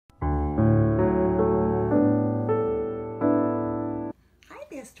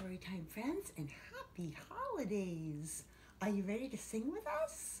there, Storytime friends, and happy holidays! Are you ready to sing with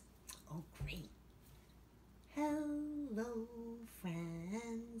us? Oh, great! Hello,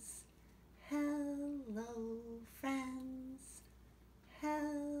 friends. Hello, friends.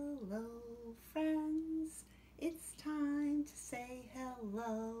 Hello, friends. It's time to say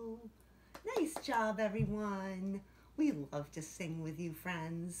hello. Nice job, everyone. We love to sing with you,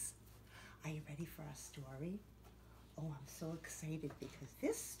 friends. Are you ready for our story? Oh, I'm so excited because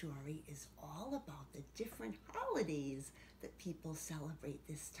this story is all about the different holidays that people celebrate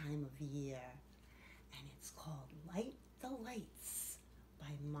this time of year. And it's called Light the Lights by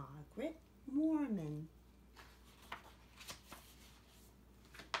Margaret Moorman.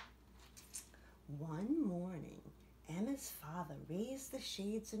 One morning, Emma's father raised the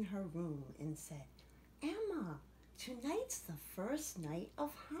shades in her room and said, "Emma, tonight's the first night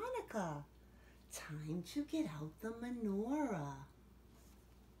of Hanukkah. Time to get out the menorah."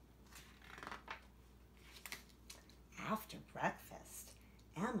 After breakfast,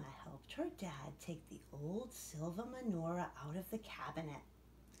 Emma helped her dad take the old silver menorah out of the cabinet.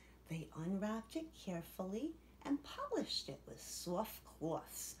 They unwrapped it carefully and polished it with soft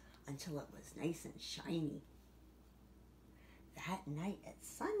cloths until it was nice and shiny. That night at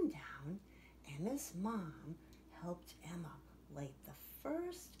sundown, Emma's mom helped Emma light the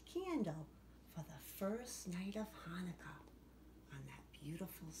first candle for the first night of Hanukkah on that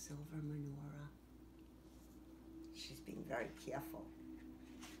beautiful silver menorah. She's being very careful.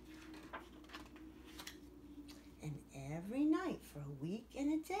 And every night for a week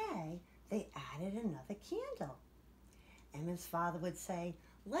and a day, they added another candle. Emma's father would say,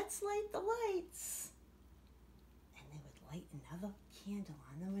 "Let's light the lights." And they would light another candle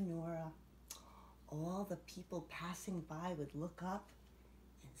on the menorah. All the people passing by would look up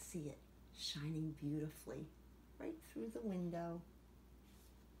and see it shining beautifully right through the window.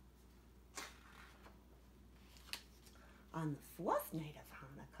 On the fourth night of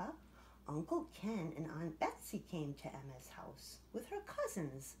Hanukkah, Uncle Ken and Aunt Betsy came to Emma's house with her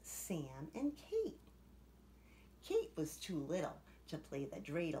cousins, Sam and Kate. Kate was too little to play the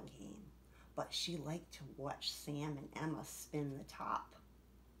dreidel game, but she liked to watch Sam and Emma spin the top.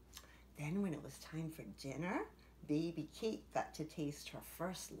 Then when it was time for dinner, baby Kate got to taste her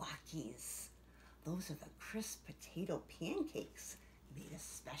first latkes. Those are the crisp potato pancakes made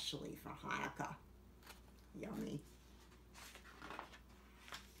especially for Hanukkah. Yummy.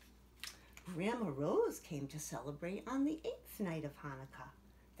 Grandma Rose came to celebrate on the 8th night of Hanukkah.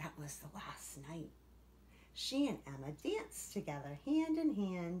 That was the last night. She and Emma danced together, hand in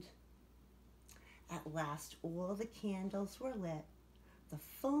hand. At last, all the candles were lit. The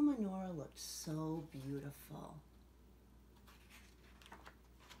full menorah looked so beautiful.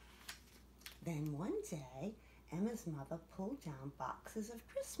 Then one day, Emma's mother pulled down boxes of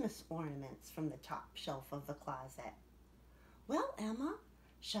Christmas ornaments from the top shelf of the closet. "Well, Emma,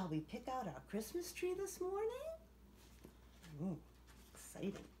 shall we pick out our Christmas tree this morning?"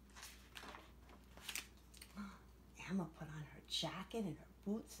 Exciting. Emma put on her jacket and her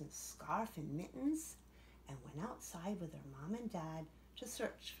boots and scarf and mittens and went outside with her mom and dad to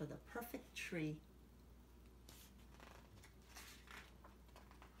search for the perfect tree.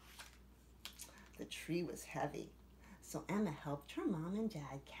 The tree was heavy, so Emma helped her mom and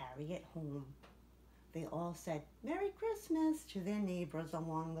dad carry it home. They all said "Merry Christmas" to their neighbors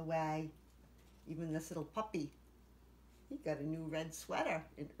along the way. Even this little puppy, he got a new red sweater,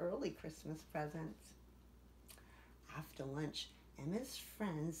 an early Christmas present. After lunch, Emma's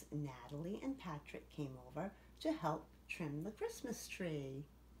friends Natalie and Patrick came over to help trim the Christmas tree.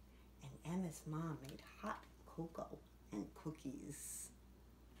 And Emma's mom made hot cocoa and cookies.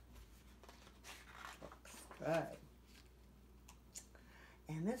 Looks good.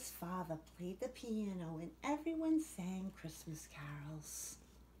 Emma's father played the piano and everyone sang Christmas carols.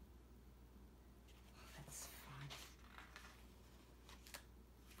 That's fun.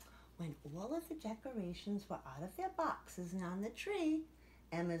 When all of the decorations were out of their boxes and on the tree,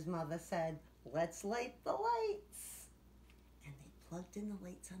 Emma's mother said, "Let's light the lights." And they plugged in the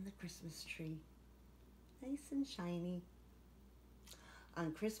lights on the Christmas tree. Nice and shiny.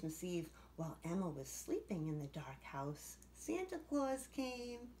 On Christmas Eve, while Emma was sleeping in the dark house, Santa Claus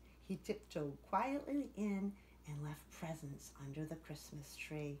came. He tiptoed quietly in and left presents under the Christmas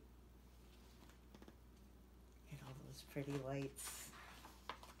tree. Look at all those pretty lights.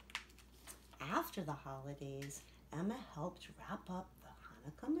 After the holidays, Emma helped wrap up the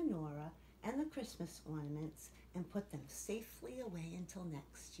Hanukkah menorah and the Christmas ornaments and put them safely away until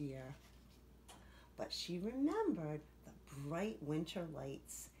next year. But she remembered the bright winter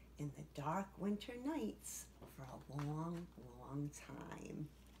lights in the dark winter nights for a long, long time.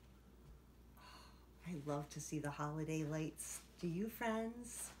 I love to see the holiday lights. Do you,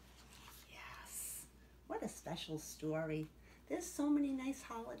 friends? Yes. What a special story. There's so many nice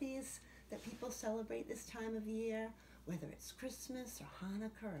holidays that people celebrate this time of year, whether it's Christmas or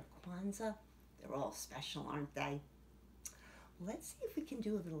Hanukkah or Kwanzaa. They're all special, aren't they? Let's see if we can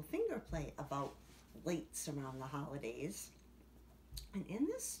do a little finger play about lights around the holidays. And in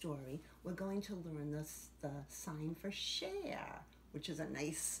this story, we're going to learn the sign for share, which is a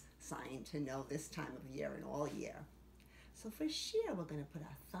nice sign to know this time of year and all year. So for share, we're going to put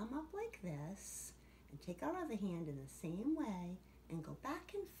our thumb up like this and take our other hand in the same way and go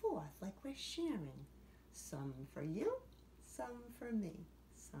back and forth like we're sharing. Some for you, some for me.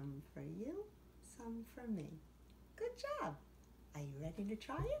 Some for you, some for me. Good job. Are you ready to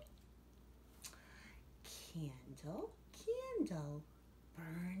try it? Candle, candle,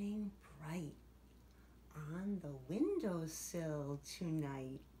 burning bright on the windowsill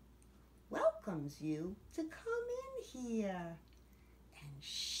tonight, welcomes you to come in here and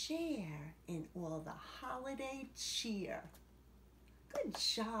share in all the holiday cheer. Good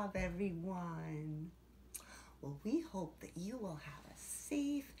job, everyone. Well, we hope that you will have a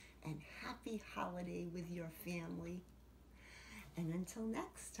safe and happy holiday with your family. And until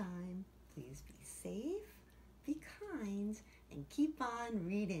next time, please be safe, be kind, and keep on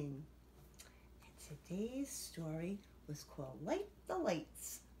reading. And today's story was called Light the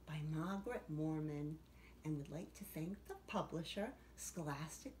Lights by Margaret Moorman, and would like to thank the publisher,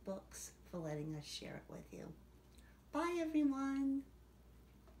 Scholastic Books, for letting us share it with you. Bye, everyone.